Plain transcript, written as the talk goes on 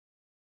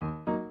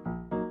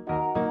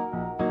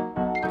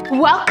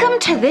Welcome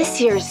to this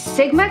year's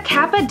Sigma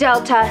Kappa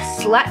Delta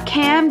Slut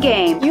Cam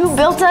game. You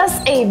built us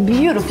a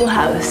beautiful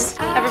house.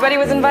 Everybody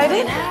was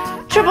invited?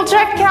 Triple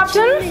check,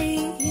 Captain.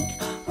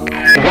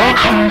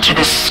 Welcome to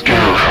the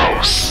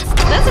SCAREHOUSE.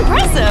 That's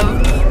impressive.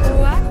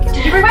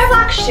 Did you bring my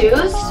black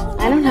shoes?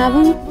 I don't have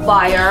them.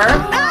 Liar.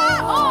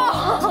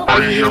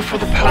 Are you here for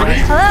the party?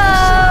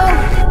 Hello.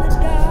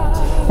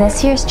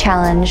 This year's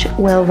challenge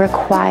will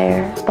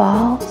require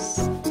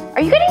balls.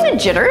 Are you getting the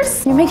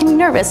jitters? You're making me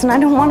nervous, and I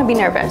don't want to be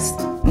nervous.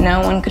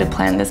 No one could have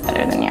planned this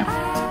better than you.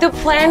 The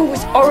plan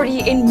was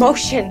already in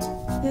motion.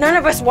 None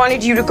of us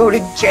wanted you to go to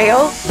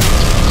jail.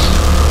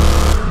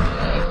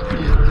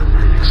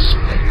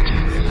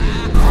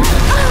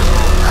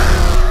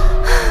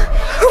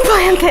 Who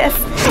planned this?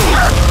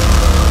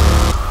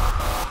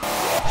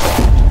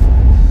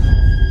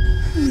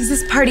 Is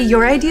this party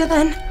your idea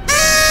then?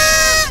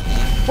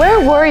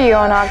 Where were you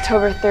on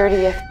October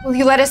 30th? Will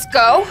you let us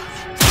go?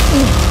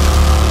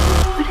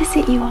 What is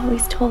it you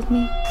always told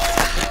me?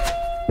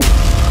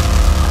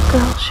 A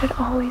girl should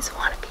always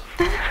want to be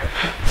better.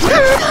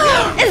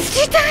 It's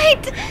too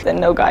tight! Then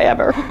no guy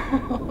ever.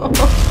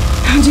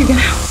 How'd you get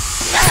out?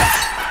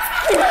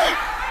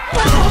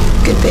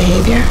 Good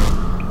behavior.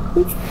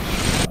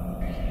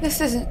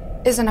 This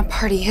isn't a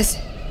party, is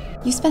it?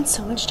 You spend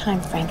so much time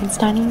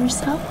Frankensteining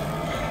yourself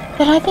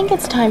that I think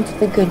it's time for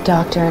the good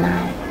doctor and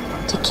I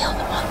to kill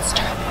the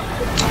monster.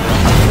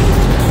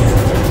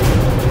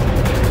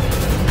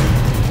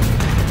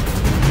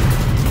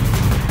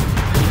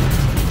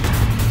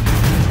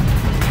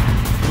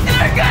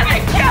 They're gonna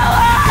kill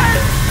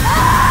us!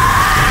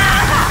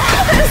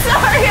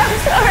 I'm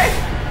sorry.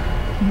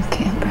 You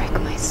can't break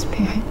my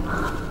spirit.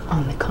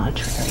 On the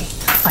contrary,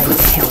 I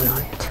count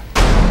on it.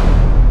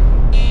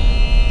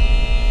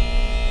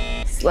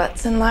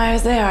 Sluts and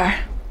liars they are,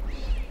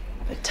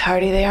 but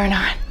tardy they are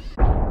not.